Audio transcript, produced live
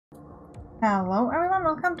Hello everyone,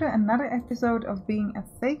 welcome to another episode of Being a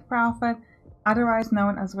Fake Prophet, otherwise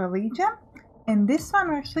known as Religion. In this one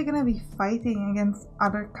we're actually going to be fighting against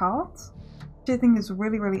other cults, which I think is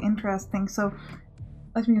really interesting. So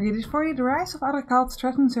let me read it for you. The rise of other cults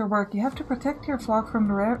threatens your work. You have to protect your flock from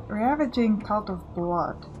the ravaging cult of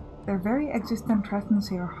blood. Their very existence threatens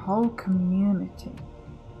your whole community.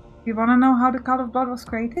 If you want to know how the cult of blood was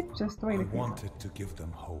created, just wait a minute. I wanted to give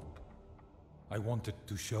them hope. I wanted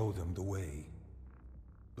to show them the way,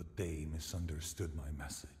 but they misunderstood my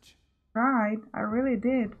message. Right, I really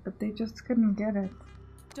did, but they just couldn't get it.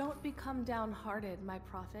 Don't become downhearted, my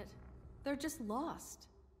prophet. They're just lost.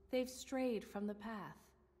 They've strayed from the path.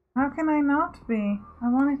 How can I not be? I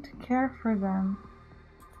wanted to care for them.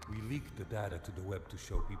 We leaked the data to the web to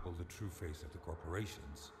show people the true face of the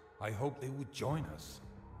corporations. I hoped they would join us,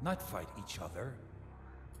 not fight each other.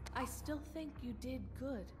 I still think you did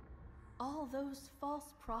good. All those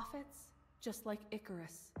false prophets, just like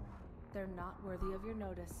Icarus, they're not worthy of your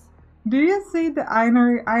notice. Do you see the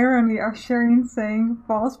irony of Shireen saying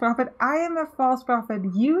false prophet? I am a false prophet.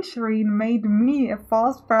 You, Shireen, made me a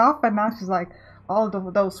false prophet. Now she's like, all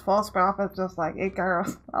of those false prophets just like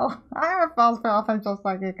Icarus. Well, I'm a false prophet just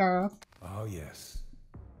like Icarus. Oh yes,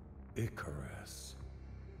 Icarus,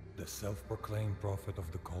 the self-proclaimed prophet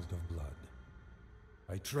of the cult of blood.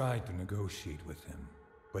 I tried to negotiate with him,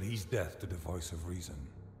 but he's deaf to the voice of reason.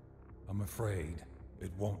 I'm afraid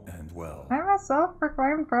it won't end well. I'm a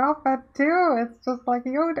self-proclaimed prophet too. It's just like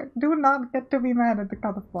you do not get to be mad at the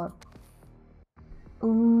cult of blood.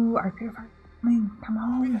 Ooh, I feel like, come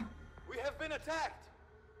on. We have been attacked.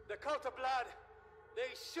 The cult of blood.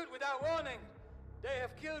 They shoot without warning. They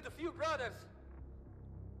have killed a few brothers.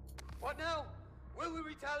 What now? Will we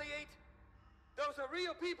retaliate? Those are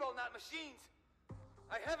real people, not machines.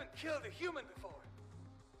 I haven't killed a human before.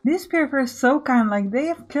 This Purifier is so kind, like they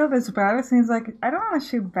have killed his brothers and he's like, I don't want to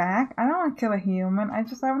shoot back, I don't want to kill a human, I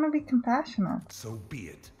want to be compassionate. So be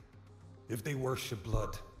it. If they worship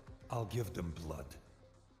blood, I'll give them blood.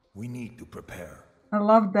 We need to prepare. I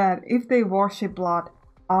love that. If they worship blood,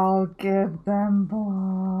 I'll give them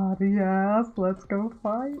blood. Yes, let's go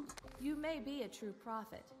fight. You may be a true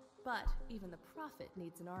prophet, but even the prophet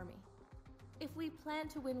needs an army. If we plan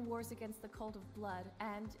to win wars against the cult of blood,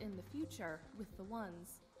 and in the future, with the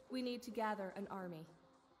Ones, we need to gather an army.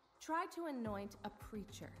 Try to anoint a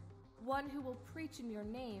preacher, one who will preach in your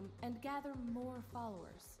name and gather more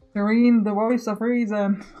followers. Shireen, the voice of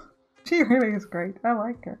reason. She really is great. I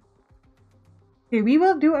like her. Okay, we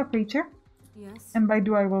will do a preacher. Yes. And by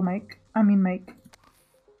do I will make.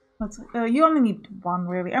 Let's. You only need one,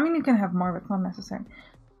 really. I mean, you can have more, but it's not necessary.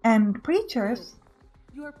 And preachers.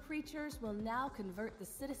 Your preachers will now convert the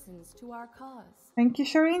citizens to our cause. Thank you,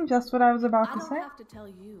 Shireen. Just what I was about to say. I don't have to tell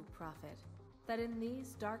you, Prophet, that in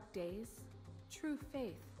these dark days, true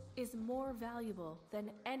faith is more valuable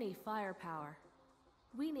than any firepower.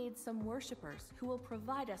 We need some worshippers who will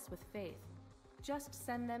provide us with faith. Just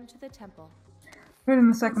send them to the temple. Wait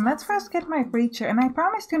a second. Let's first get my preacher. And I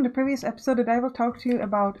promised you in the previous episode that I will talk to you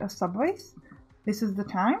about subways. This is the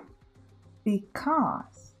time.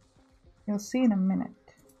 Because you'll see in a minute.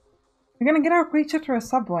 We're gonna get our preacher to a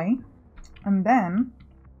subway, and then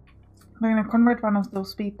we're gonna convert one of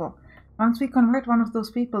those people. Once we convert one of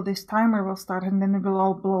those people, this timer will start, and then it will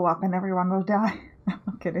all blow up, and everyone will die.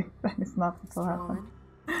 I'm kidding. That is not what will happen.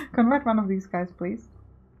 Convert one of these guys, please.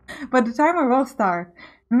 But the timer will start,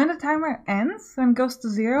 and when the timer ends and goes to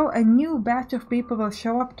 0, a new batch of people will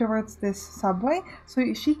show up towards this subway,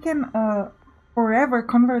 so she can forever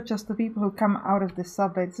convert just the people who come out of this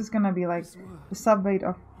subway. This is gonna be like the subway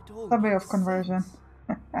of conversion.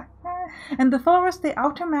 And the followers, they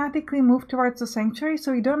automatically move towards the sanctuary,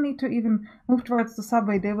 so you don't need to even move towards the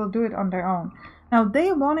subway. They will do it on their own. Now,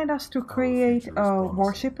 they wanted us to create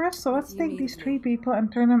worshippers, so let's take these 3 people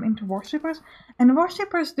and turn them into worshippers. And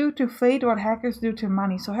worshippers do to fate what hackers do to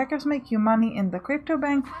money. So hackers make you money in the crypto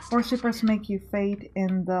bank, worshippers make you fate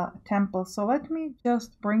in the temple. So let me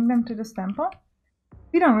just bring them to this temple.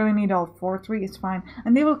 We don't really need all 3, it's fine.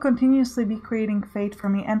 And they will continuously be creating fate for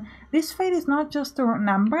me. And this fate is not just a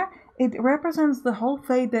number, it represents the whole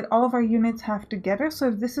fate that all of our units have together. So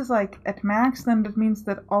if this is like at max, then that means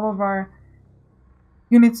that all of our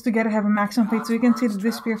units together have a maximum fate. So you can see that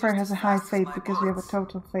this Purifier has a high fate because we have a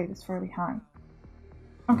total fate is fairly high.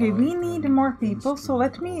 Okay, we need more people, so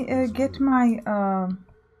let me get my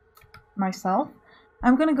myself.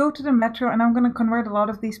 I'm gonna go to the metro and I'm gonna convert a lot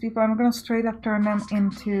of these people. I'm gonna straight up turn them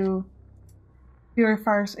into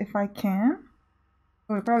purifiers if I can.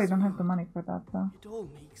 Oh, we probably don't have the money for that though. It all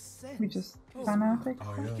makes sense. We just fanatic.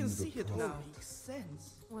 We can see it all makes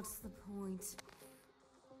sense. What's the point?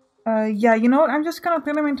 Yeah, you know what? I'm just gonna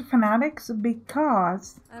turn them into fanatics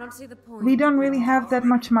because I don't see the point. we don't really have that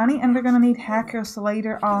much money and they're gonna need hackers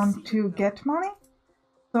later on to get money.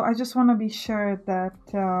 So I just want to be sure that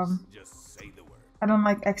I don't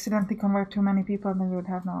like accidentally convert too many people and then we would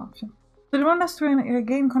have no option. So they want us to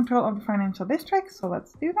regain control of the financial district, so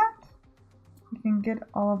let's do that. We can get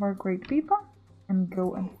all of our great people and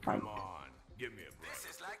go and fight.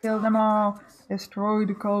 Kill them all. Destroy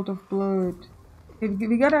the cult of blood.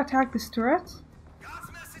 We gotta attack this turret.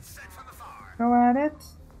 Go at it.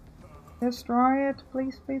 Destroy it.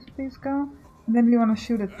 Please, please, please go. And then we want to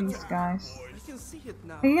shoot at these guys.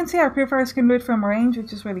 You can see our purifiers can do it from range,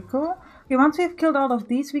 which is really cool. Okay, once we've killed all of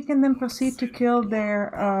these, we can then proceed to kill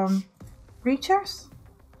their creatures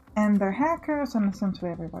and their hackers and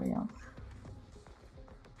essentially everybody else.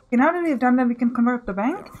 Okay, now that we've done that, we can convert the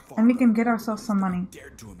bank and we can get ourselves some money.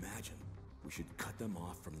 Dared to imagine we should cut them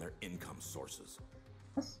off from their income sources.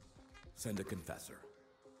 Yes. Send a confessor.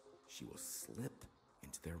 She will slip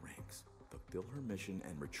into their ranks, fulfill her mission,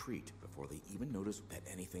 and retreat before they even notice that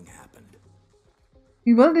anything happened.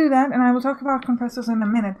 We will do that, and I will talk about confessors in a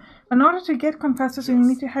minute. In order to get confessors, we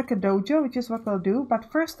need to hack a dojo, which is what we'll do.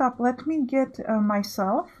 But first up, let me get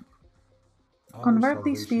myself, convert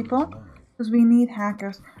these people, because we need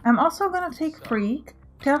hackers. I'm also going to take Freak,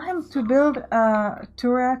 tell him to build a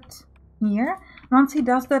turret here. Once he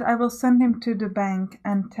does that, I will send him to the bank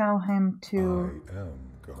and tell him to... I am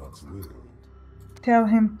God's will. Tell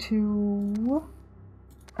him to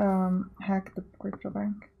hack the crypto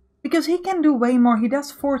bank. Because he can do way more. He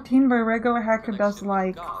does 14, but a regular hacker does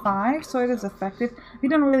like 5, so it is effective. We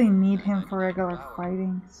don't really need him for regular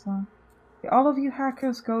fighting, so... Okay, all of you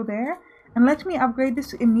hackers go there. And let me upgrade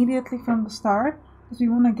this immediately from the start, because we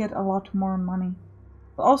want to get a lot more money.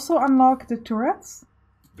 We'll also unlock the turrets,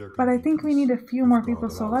 but I think we need a few more people,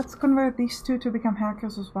 so let's convert these two to become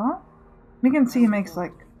hackers as well. We can see he makes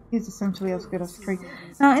like... He's essentially as good as 3.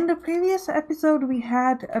 Now, in the previous episode, we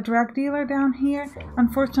had a drug dealer down here.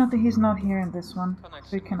 Unfortunately, he's not here in this one, so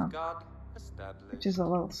we cannot, which is a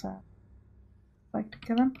little sad. I'd like to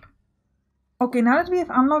kill him. Okay, now that we have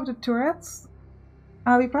unlocked the turrets,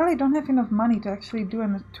 we probably don't have enough money to actually do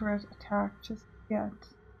a turret attack just yet.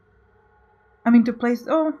 I mean, to place...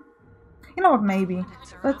 Oh, you know what, maybe.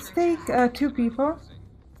 Let's take 2 people.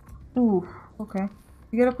 Ooh, okay.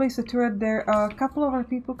 We gotta place a turret there. A couple of our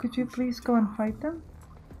people, could you please go and fight them?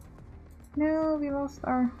 No, we lost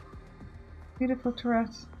our beautiful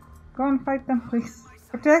turrets. Go and fight them, please.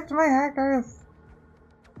 Protect my hackers!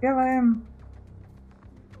 Kill him!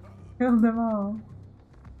 Kill them all.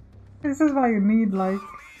 This is why you need, like,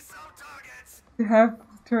 to have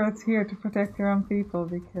turrets here to protect your own people,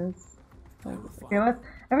 because... Okay, let's...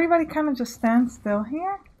 Everybody kind of just stand still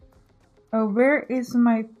here. Oh, where is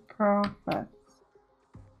my prophet?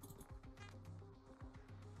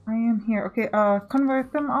 I am here. Okay,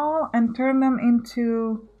 convert them all and turn them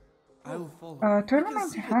into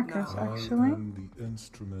hackers, actually. I am the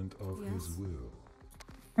instrument of his will.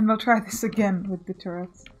 And we'll try this again with the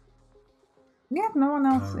turrets. We have no one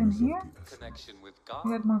else in here.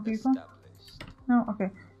 We had more people. No, okay.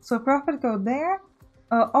 So prophet, go there.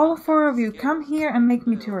 All 4 of you come here and make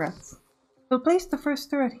me turrets. We'll place the first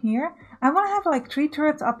turret here. I want to have like 3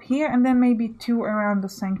 turrets up here and then maybe 2 around the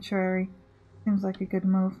sanctuary. Seems like a good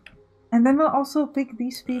move. And then we'll also pick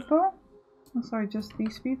these people. Oh, sorry, just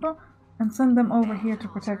these people. And send them over here to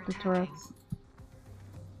protect the turrets.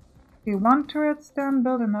 Okay, 1 turret's done.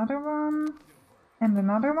 Build another one. And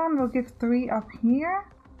another one. We'll give 3 up here.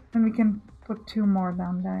 And we can put 2 more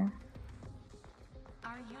down there.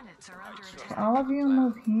 Our units are under attack. Okay, all of you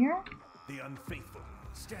move here.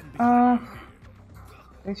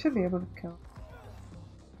 They should be able to kill.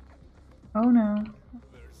 Oh no.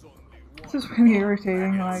 This is really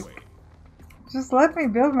irritating, like... Just let me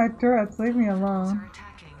build my turrets, leave me alone.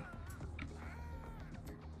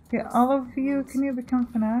 Okay, all of you, can you become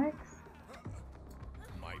fanatics?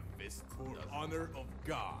 My fist for honor of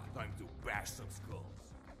God. Time to bash some skulls.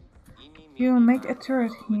 You make a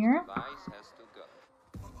turret here.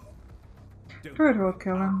 Turret will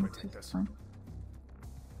kill him, which is fine.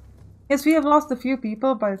 Yes, we have lost a few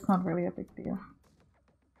people, but it's not really a big deal.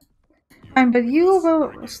 Fine, but you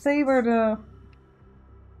will stay where the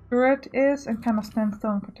turret is and kind of stand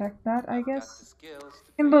still and protect that, I guess. You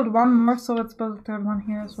can build 1 more, so let's build a 3rd one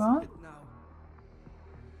here as well.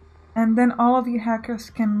 And then all of you hackers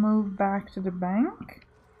can move back to the bank.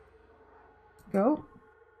 Go.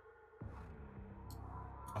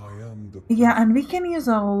 Yeah, and we can use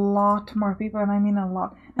a lot more people, and I mean a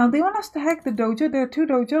lot. Now they want us to hack the dojo. There are 2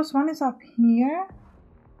 dojos. One is up here.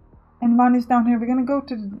 And one is down here. We're gonna go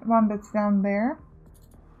to the one that's down there.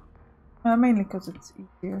 Mainly because it's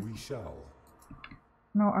easier. We shall.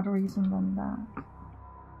 No other reason than that.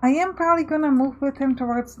 I am probably gonna move with him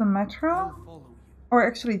towards the metro. Or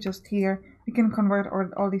actually just here. We can convert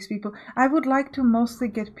all these people. I would like to mostly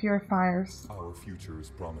get purifiers. Our future is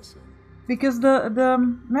promising. Because the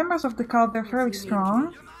members of the cult, they're fairly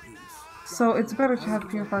strong. So it's better to have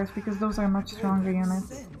purifiers because those are much stronger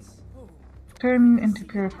units. Turn into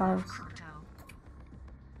purifiers.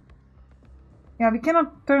 Yeah, we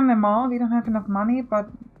cannot turn them all. We don't have enough money, but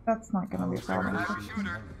that's not gonna be a problem. Our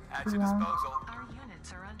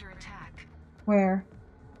units are under attack. Where?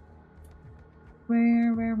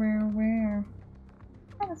 Where?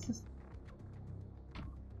 Oh, this is...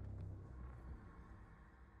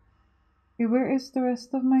 Okay, where is the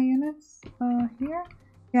rest of my units? Here?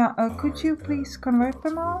 Yeah, could you please convert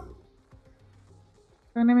them all?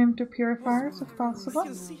 Turn them into purifiers if possible.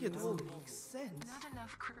 Not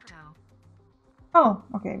enough crypto. Oh,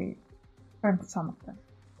 okay, we turned some of them.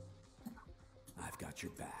 I've got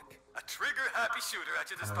your back. A trigger-happy shooter at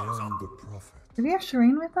your I disposal. am the prophet. Do we have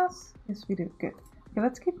Shireen with us? Yes, we do. Good. Okay,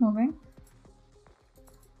 let's keep moving.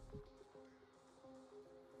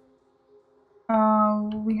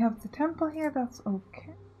 We have the temple here. That's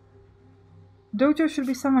okay. Dojo should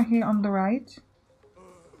be somewhere here on the right.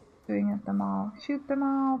 Doing at them all. Shoot them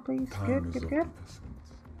all, please. Time is of Good. the essence.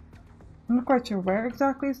 I'm not quite sure where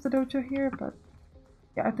exactly is the dojo here, but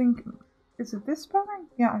yeah, I think... Is it this building?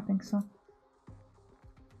 Yeah, I think so.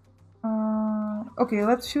 Okay,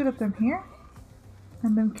 let's shoot at them here.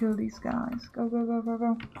 And then kill these guys. Go.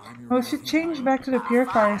 Well, we should change back to the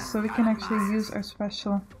purifiers so we can actually use our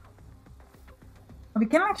special. We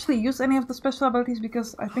can't actually use any of the special abilities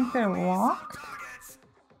because I think they're locked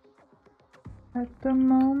at the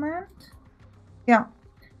moment. Yeah,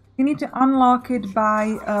 you need to unlock it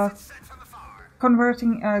by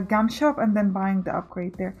converting a gun shop and then buying the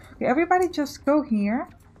upgrade there. Okay, everybody just go here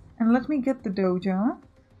and let me get the dojo.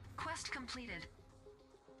 Quest completed.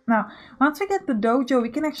 Now, once we get the dojo, we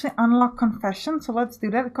can actually unlock confession. So let's do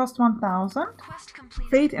that. It costs 1,000 Quest completed.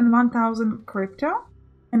 fate and 1,000 crypto.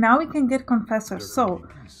 And now we can get confessors. So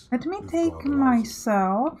let me take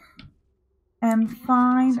myself and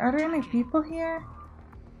find... Are there any people here?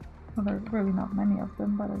 Well, there's really not many of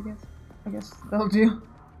them, but I guess they'll do.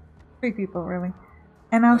 3 people, really.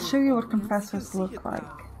 And I'll show you what confessors look like.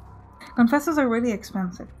 Confessors are really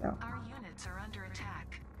expensive, though. Our units are under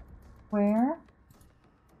attack. Where?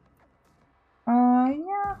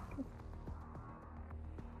 Yeah.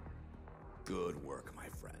 Good work, my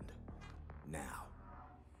friend. Now,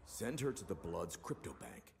 send her to the Blood's crypto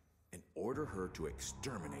bank and order her to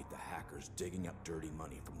exterminate the hackers digging up dirty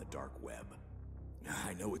money from the dark web.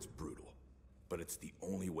 I know it's brutal, but it's the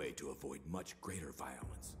only way to avoid much greater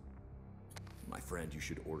violence. My friend, you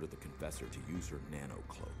should order the Confessor to use her nano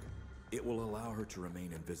cloak. It will allow her to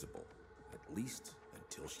remain invisible, at least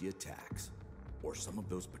until she attacks, or some of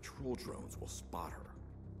those patrol drones will spot her.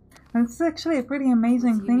 And this is actually a pretty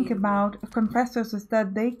amazing thing about confessors is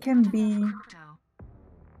that they can be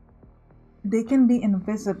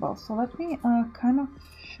invisible. So let me kind of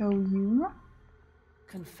show you.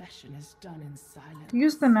 Confession is done in silence.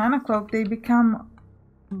 Use the nano cloak, they become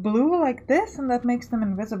blue like this, and that makes them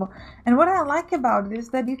invisible. And what I like about it is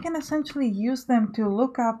that you can essentially use them to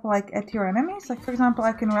look up like at your enemies. Like for example,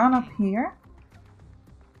 I can run up here.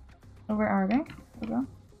 Oh, where are they? There we go.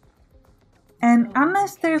 And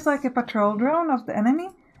unless there's like a patrol drone of the enemy,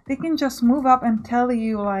 they can just move up and tell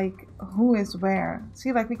you like who is where.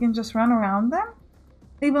 See, like we can just run around them.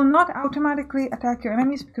 They will not automatically attack your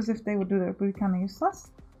enemies because if they would do that, it would be kind of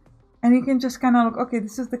useless. And you can just kind of look, okay,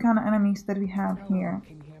 this is the kind of enemies that we have here. No one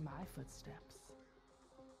can hear my footsteps.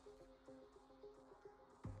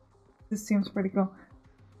 This seems pretty cool.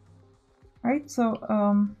 Right, so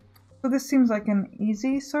this seems like an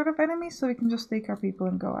easy sort of enemy, so we can just take our people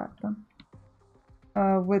and go at them.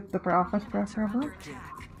 With the Prophet, preferably.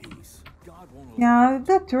 Yeah,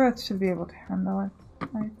 the turrets should be able to handle it.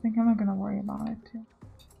 I think I'm not gonna worry about it too.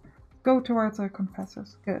 Go towards our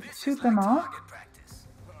confessors. Good. Shoot them all.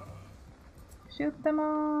 Shoot them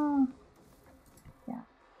all. Yeah.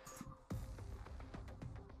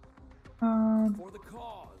 For the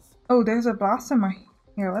cause. Oh, there's a blasphemer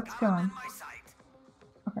here. Let's kill him.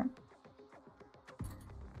 Okay.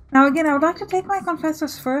 Now again, I would like to take my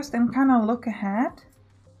confessors first and kind of look ahead.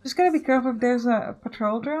 Just gotta be careful if there's a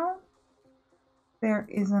patrol drone. There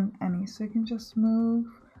isn't any, so you can just move.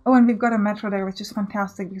 Oh, and we've got a metro there, which is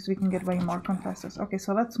fantastic because we can get way more confessors. Okay,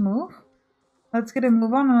 so let's move. Let's get a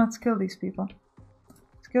move on and let's kill these people.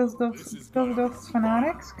 Let's kill those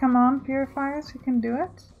fanatics. Come on, purifiers, you can do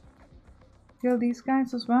it. Kill these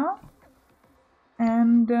guys as well.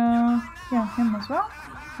 And yeah, him as well.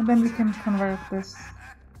 And then we can convert this.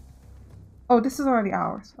 Oh, this is already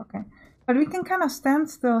ours. Okay. But we can kind of stand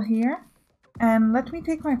still here. And let me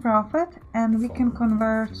take my profit. And we can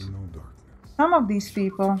convert some of these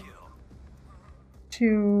people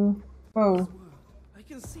to... Whoa.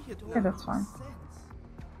 Yeah, that's fine.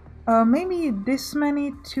 Maybe this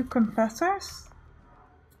many to confessors?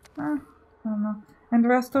 I don't know. And the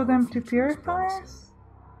rest of them to purifiers?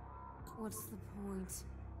 What's the point?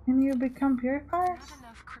 Can you become purifiers? Not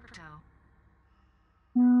enough crypto.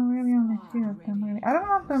 No, really only a few of them, really. I don't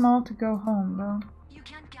want them all to go home, though. You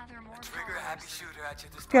can't gather more Trigger a happy followers. shooter at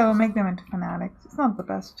your Okay, we'll disposal. make them into fanatics. It's not the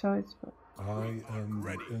best choice, but... I am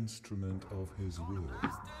the instrument of his will.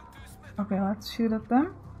 Okay, let's shoot at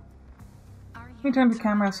them. Our Let me turn the units are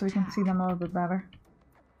camera under so we can attack. see them a little bit better.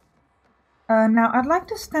 Now, I'd like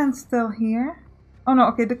to stand still here. Oh no,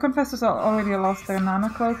 okay, the confessors already lost their nano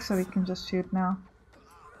cloak, so we can just shoot now.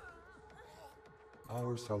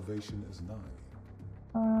 Our salvation is nigh.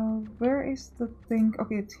 Where is the thing?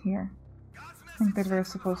 Okay, it's here. I think that we're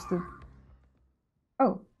supposed to...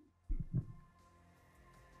 Oh.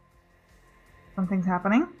 Something's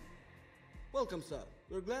happening. Welcome, sir.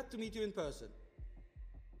 We're glad to meet you in person.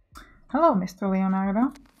 Hello, Mr.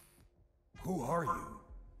 Leonardo. Who are you?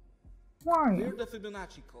 Who are We're you? the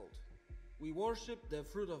Fibonacci cult. We worship the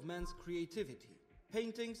fruit of man's creativity.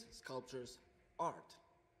 Paintings, sculptures, art.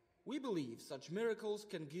 We believe such miracles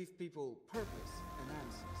can give people purpose and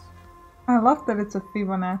answers. I love that it's a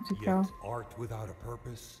Fibonacci Yet code. art without a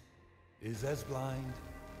purpose is as blind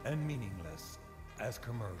and meaningless as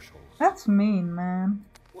commercials. That's mean, man.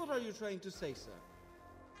 What are you trying to say, sir?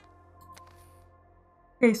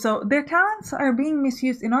 Okay, so their talents are being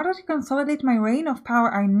misused. In order to consolidate my reign of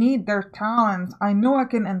power, I need their talents. I know I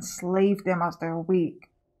can enslave them as they're weak.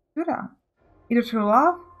 Do that. Either through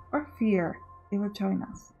love or fear, they will join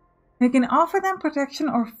us. We can offer them protection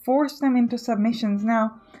or force them into submissions.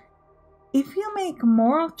 Now, if you make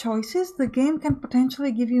moral choices, the game can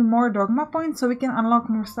potentially give you more dogma points, so we can unlock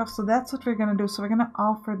more stuff. So that's what we're gonna do. So we're gonna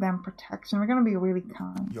offer them protection. We're gonna be really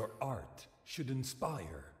kind. Your art should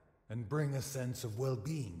inspire and bring a sense of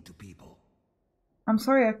well-being to people. I'm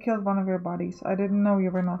sorry I killed one of your buddies. I didn't know you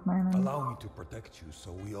were not my enemy. Allow me to protect you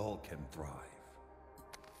so we all can thrive.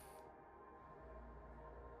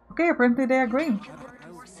 Okay, apparently they agree.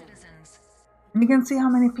 More citizens. And you can see how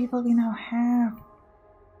many people we now have.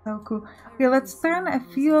 So cool. Okay, let's turn a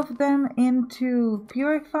few of them into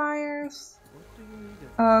purifiers.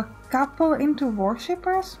 A couple into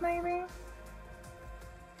worshippers, maybe?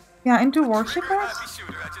 Yeah, into worshippers. Happy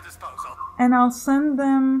shooter at your disposal. And I'll send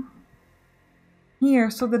them here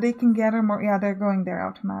so that they can gather more. Yeah, they're going there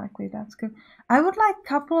automatically. That's good. I would like a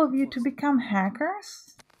couple of you to become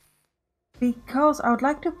hackers, because I would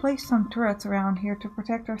like to place some turrets around here to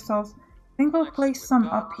protect ourselves. I think we'll place some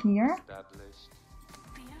up here. The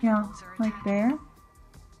Yeah, infidels are like attacking. there.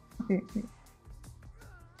 Okay, wait.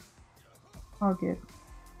 All good.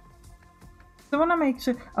 So I want to make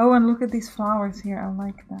sure... Oh, and look at these flowers here. I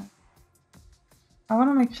like that. I want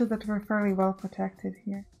to make sure that we're fairly well protected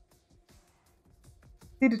here.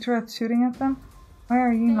 See the turrets shooting at them? Why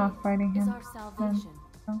are you not fighting Is him? our salvation.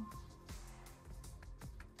 Oh.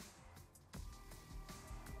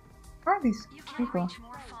 Where are these You can't people? reach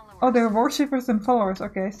more followers. Oh, they're worshippers and followers.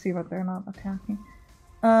 Okay, I see what they're not attacking.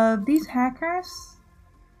 These hackers...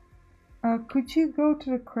 could you go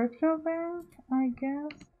to the crypto bank, I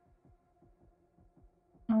guess?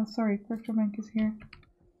 Oh, sorry, crypto bank is here.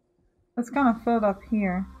 It's kind of filled up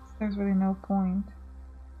here. So there's really no point.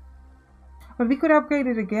 But we could upgrade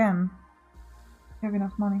it again. We have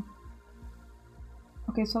enough money.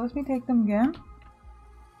 Okay, so let me take them again.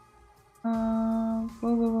 Whoa,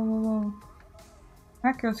 whoa, whoa, whoa, whoa.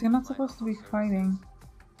 Hackers, you're not supposed to be fighting.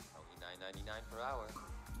 Only $9.99 per hour.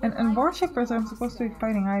 And worshippers aren't supposed to be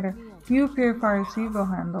fighting either. You purifiers, you go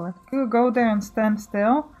handle it. You go there and stand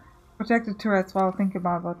still. Protect the turrets while I think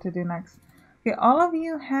about what to do next. Okay, all of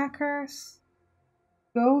you hackers,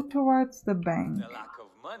 go towards the bank. The lack of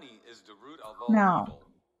money is the root of all Now, evil.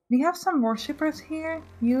 we have some worshippers here.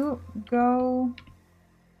 You go...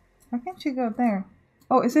 Why can't you go there?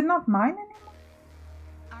 Oh, is it not mine anymore?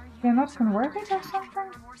 Our They're not units are under converted or attack.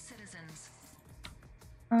 something? More citizens.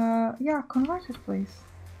 Yeah, convert it, please.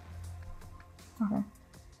 Okay.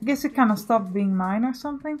 I guess it kind of stopped being mine or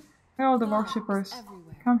something. Where are all the worshippers?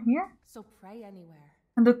 Everywhere. Come here. So pray anywhere.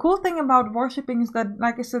 And the cool thing about worshipping is that,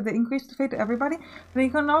 like I said, they increase the faith to everybody. But you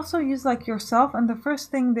can also use like yourself, and the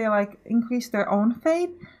first thing they like increase their own faith,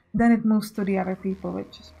 then it moves to the other people,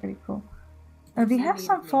 which is pretty cool. We have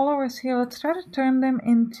some followers here. Let's try to turn them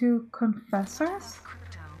into confessors.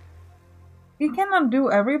 Crypto. We cannot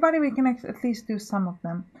do everybody, we can at least do some of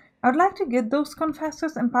them. I would like to get those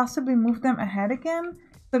confessors and possibly move them ahead again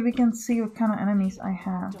so that we can see what kind of enemies I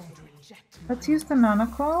have. Let's use the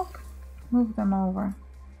nanocloak. Move them over.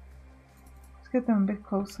 Let's get them a bit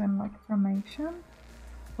closer in like formation.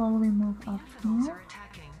 Slowly move up here.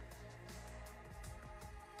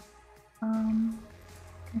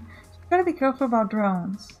 Okay. So gotta be careful about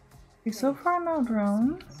drones. Okay, so far no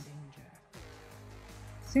drones.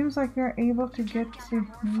 Seems like we're able to get to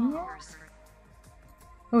here.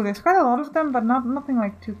 Oh, there's quite a lot of them, but nothing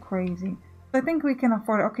like too crazy. So I think we can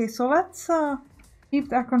afford it. Okay, so let's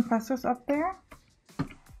keep our confessors up there.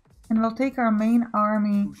 And we'll take our main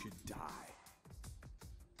army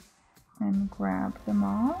and grab them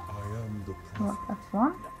all. Look, that's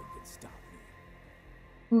one.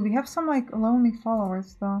 Ooh, we have some like lonely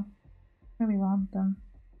followers though. Really want them.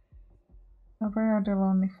 So where are the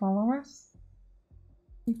lonely followers?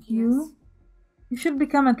 Like you. You should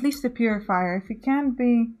become at least a purifier. If you can't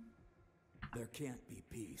be... There can't be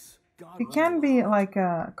peace. If you can be like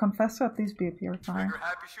a confessor, at least be a purifier.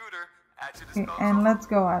 Okay, and let's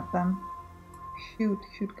go at them. Shoot,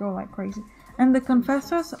 go like crazy. And the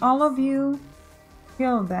confessors, all of you,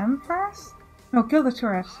 kill them first? No, kill the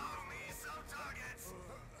turrets.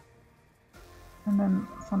 And then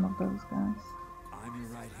some of those guys. I'm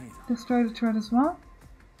your right hand. Destroy the turret as well.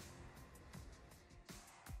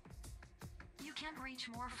 You can't reach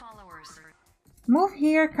more followers. Move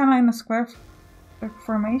here, kind of in a square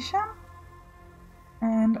formation.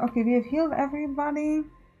 And okay, we have healed everybody.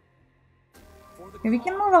 Okay, we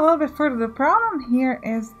can move a little bit further. The problem here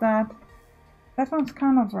is that that one's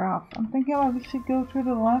kind of rough. I'm thinking about we should go to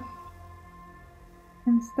the left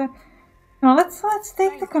instead. Now let's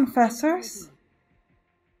take the confessors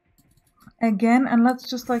again, and let's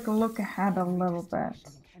just like look ahead a little bit.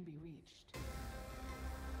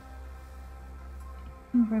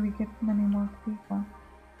 Can't really get many more people.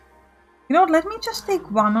 You know what? Let me just take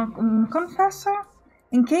one confessor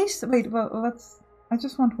in case. Wait, well, let's. I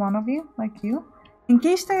just want one of you, like you, in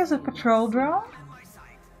case there's a patrol drone.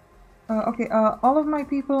 Okay, all of my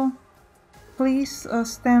people, please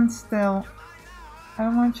stand still. I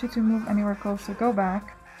don't want you to move anywhere closer. Go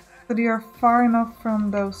back. So you are far enough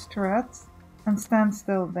from those turrets and stand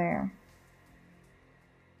still there.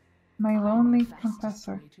 My lonely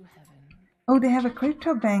confessor. Oh, they have a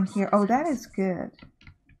crypto bank here. Oh, that is good.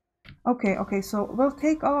 Okay, so we'll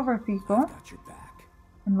take all of our people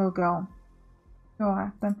and we'll go. Go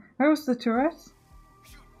at them. Where was the turret?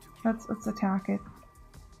 Let's attack it.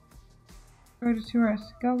 Where the turret?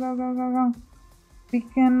 Go.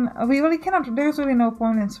 We really cannot. There's really no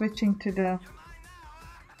point in switching to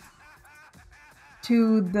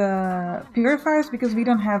the purifiers because we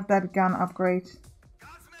don't have that gun upgrade.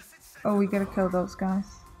 Oh, we gotta kill those guys.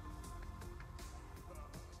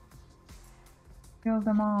 Kill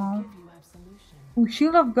them all. Ooh,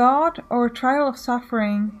 Shield of God or Trial of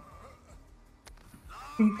Suffering.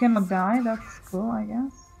 You cannot die, that's cool, I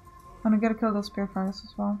guess. And we gotta kill those purifiers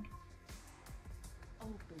as well.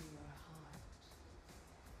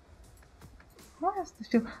 What is the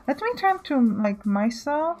shield? Let me turn to like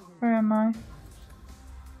myself. Where am I?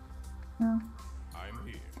 No.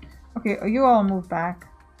 Okay, you all move back.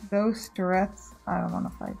 Those turrets, I don't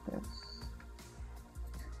want to fight those.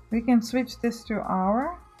 We can switch this to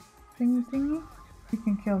our thingy. We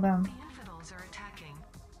can kill them.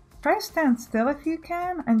 Try to stand still if you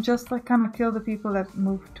can, and just like kind of kill the people that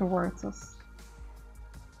move towards us.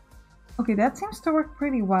 Okay, that seems to work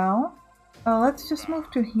pretty well. Let's just move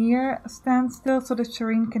to here, stand still so that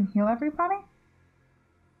Shireen can heal everybody.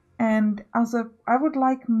 And I would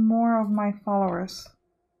like more of my followers.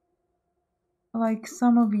 Like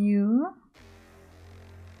some of you.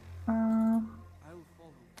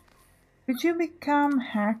 Could you become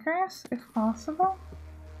hackers if possible?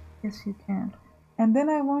 Yes, you can. And then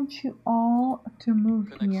I want you all to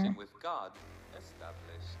move here.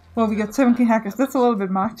 Well, we got 17 hackers. That's a little bit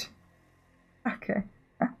much. Okay.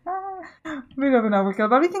 Bit of an overkill,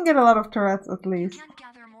 but we can get a lot of turrets at least. You can't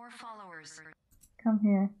gather more followers. Come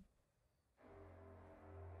here.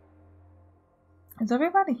 Is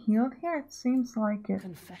everybody healed here? It seems like it.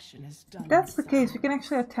 Confession is done. If that's the case, we can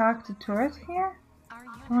actually attack the turret here.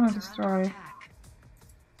 I want to destroy it.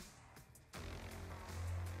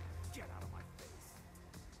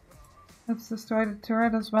 Let's destroy the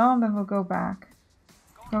turret as well, and then we'll go back.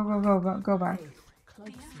 Go back.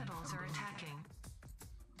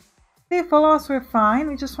 They follow us, we're fine.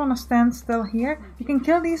 We just want to stand still here. We can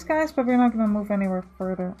kill these guys, but we're not going to move anywhere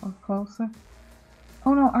further or closer.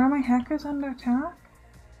 Oh no, are my hackers under attack?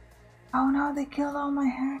 Oh no, they killed all my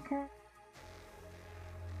hackers.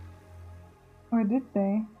 Or did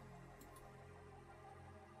they?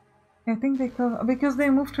 I think they killed because they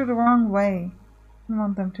moved to the wrong way. I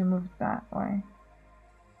want them to move that way.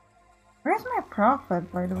 Where's my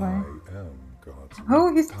prophet, by the way? I am God's Oh,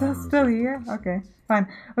 will. he's Time is still of here? the Okay, fine.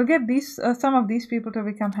 We'll get these some of these people to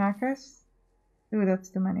become hackers. Ooh, that's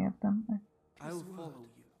too many of them. I'll follow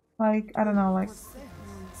you. Like, I don't know, like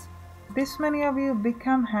this many of you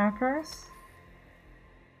become hackers.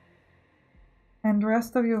 And the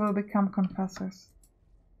rest of you will become confessors.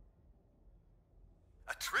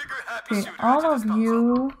 A trigger-happy Okay, shooter at all your of disposal.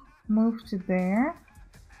 you move to there.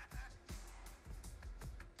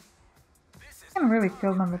 I can really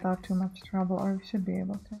kill them without too much trouble, or we should be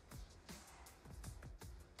able to.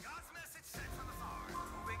 God's message sent from afar.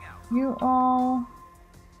 Moving out. You all...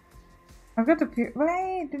 I've got the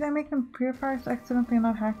wait, did I make them purifiers accidentally,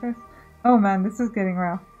 not hackers? Oh man, this is getting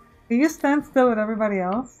rough. Can you stand still with everybody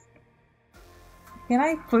else? Can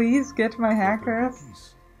I please get my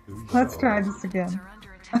hackers? Let's try this again.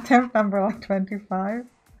 Attempt number like 25.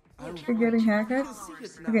 We're getting hackers.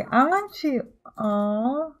 Okay, I want you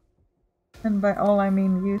all, and by all I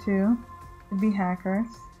mean you two, to be hackers.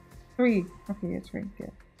 3. Okay, you're 3.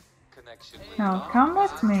 Good. Now come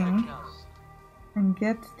with me and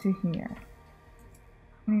get to here.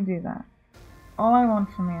 Can you do that? All I want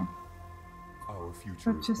from you. Our future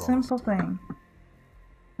Such a is simple promised. thing.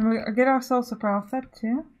 And we'll get ourselves a prophet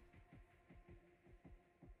too.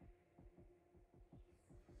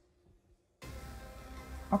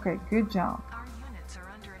 Okay, good job. Our units are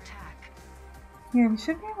under attack. Here, we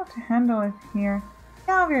should be able to handle it here.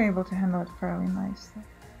 Yeah, we're able to handle it fairly nicely.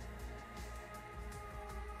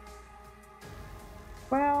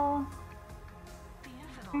 Well, The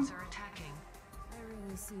infidels are attacking.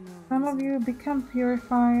 some of you become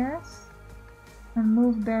purifiers and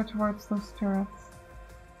move there towards those turrets.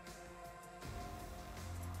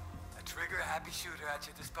 A trigger-happy shooter at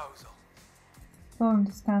your disposal. Tell them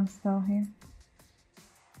to stand still here.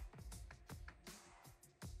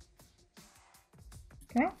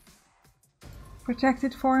 Okay. Protect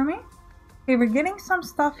it for me. Okay, we're getting some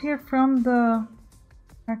stuff here from the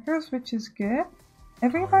hackers, which is good.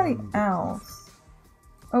 Everybody else.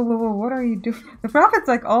 Oh, whoa, whoa, what are you doing? The prophet's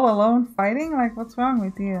like all alone fighting? Like, what's wrong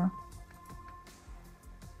with you?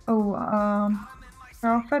 Oh,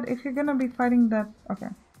 prophet, if you're gonna be fighting that... Okay.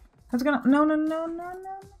 I was gonna... No, no, no, no,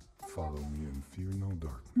 no. Follow me and fear no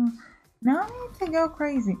darkness. Now I need to go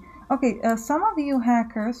crazy. Okay, some of you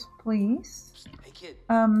hackers, please, Hey kid.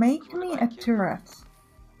 make me a turret.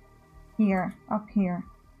 Here, up here.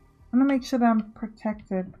 I'm gonna make sure that I'm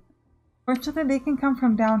protected. Fortunately, they can come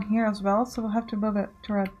from down here as well, so we'll have to build a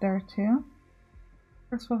turret there too.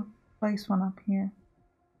 First we'll place one up here.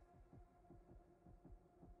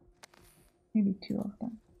 Maybe 2 of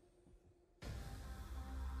them.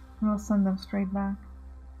 And we'll send them straight back.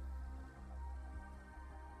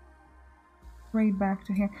 Straight back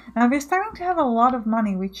to here. Now we're starting to have a lot of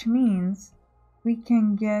money, which means we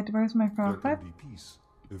can get... Where's my There prophet? can be peace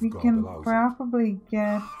if We God can allows it. probably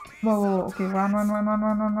get... Whoa, whoa, whoa, okay, run, run, run, run,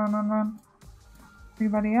 run, run, run, run, run.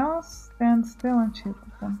 Everybody else, stand still and shoot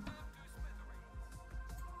at them.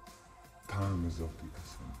 Time is of the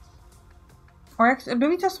essence. Or actually, do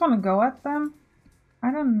we just want to go at them?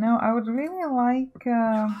 I don't know, I would really like...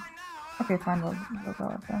 Okay, fine, we'll go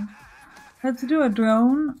at them. Let's do a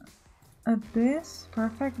drone at this.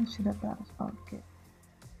 Perfect, and shoot at that as well. Okay.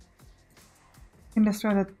 Can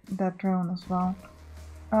destroy that drone as well.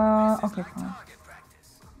 Okay, fine.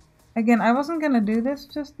 Again, I wasn't gonna do this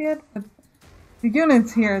just yet, but the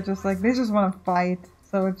units here are just like, they just want to fight,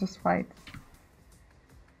 so we just fight.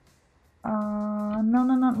 No,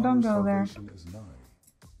 no, no, don't go there. Salvation is nigh.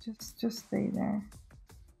 Just stay there.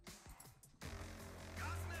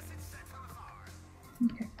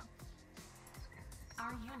 Okay.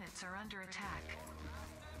 Our units are under attack.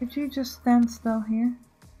 Could you just stand still here?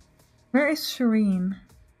 Where is Shireen?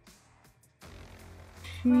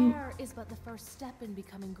 She Prayer is but the first step in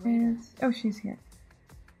becoming greater. is... Oh, she's here.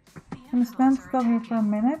 The Can I stand infidels are still here for a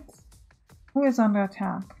attacking. minute? Who is under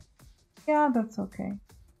attack? Yeah, that's okay.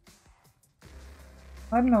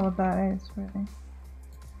 I don't know what that is, really.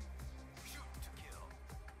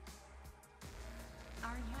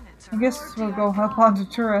 Our units I are guess under we'll go help on the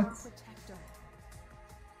turrets. Protector.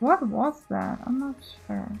 What was that? I'm not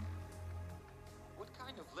sure. What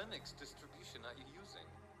kind of Linux distribution are you using?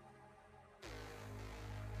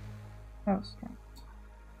 That was strange.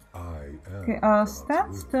 I am Okay, God's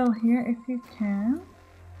stand will. still here if you can.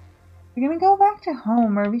 We're gonna go back to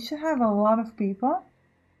home where we should have a lot of people.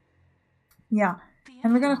 Yeah,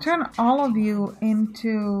 and we're gonna turn all of you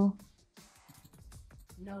into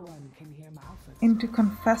No one can hear my footsteps.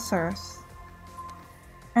 confessors.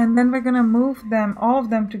 And then we're gonna move them, all of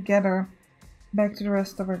them together, back to the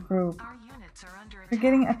rest of our group. Our units are under We're attack.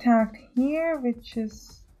 getting attacked here, which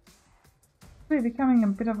is really becoming a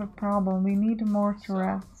bit of a problem. We need more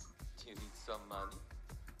turrets. You need some money?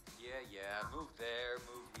 Yeah, move there,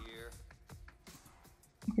 move here.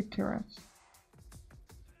 Get turrets.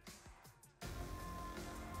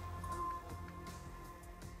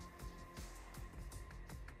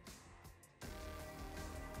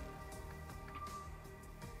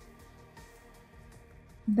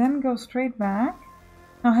 Then go straight back.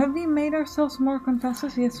 Now, have we made ourselves more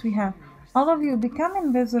confessors? Yes, we have. All of you become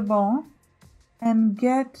invisible and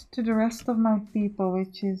get to the rest of my people,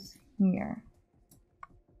 which is here.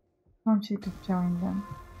 I want you to join them.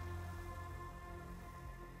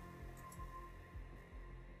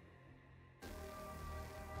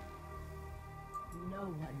 No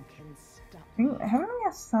one can stop. Haven't we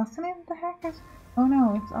assassinated the hackers? Oh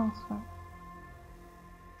no, it's Elspeth.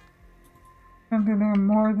 Apparently there are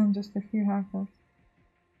more than just a few hackers.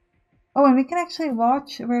 Oh, and we can actually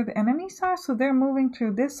watch where the enemies are, so they're moving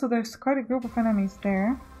through this, so there's quite a group of enemies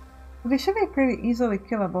there. But they should be pretty easily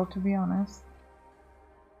killable, to be honest.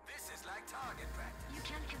 This is like target practice. You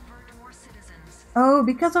can convert more citizens. Oh,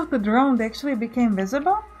 because of the drone, they actually became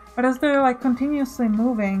visible? But as they're like continuously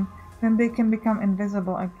moving, then they can become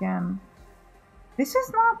invisible again. This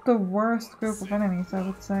is not the worst group of enemies, I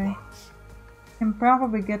would say. Can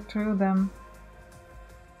probably get through them.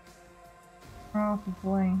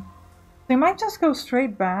 Probably. They might just go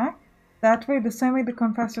straight back, that way, the same way the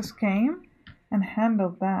confessors came, and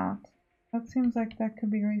handle that. That seems like that could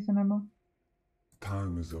be reasonable.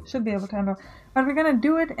 Time is up. Should be able to handle. But we're gonna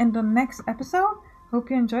do it in the next episode. Hope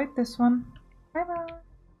you enjoyed this one. Bye bye.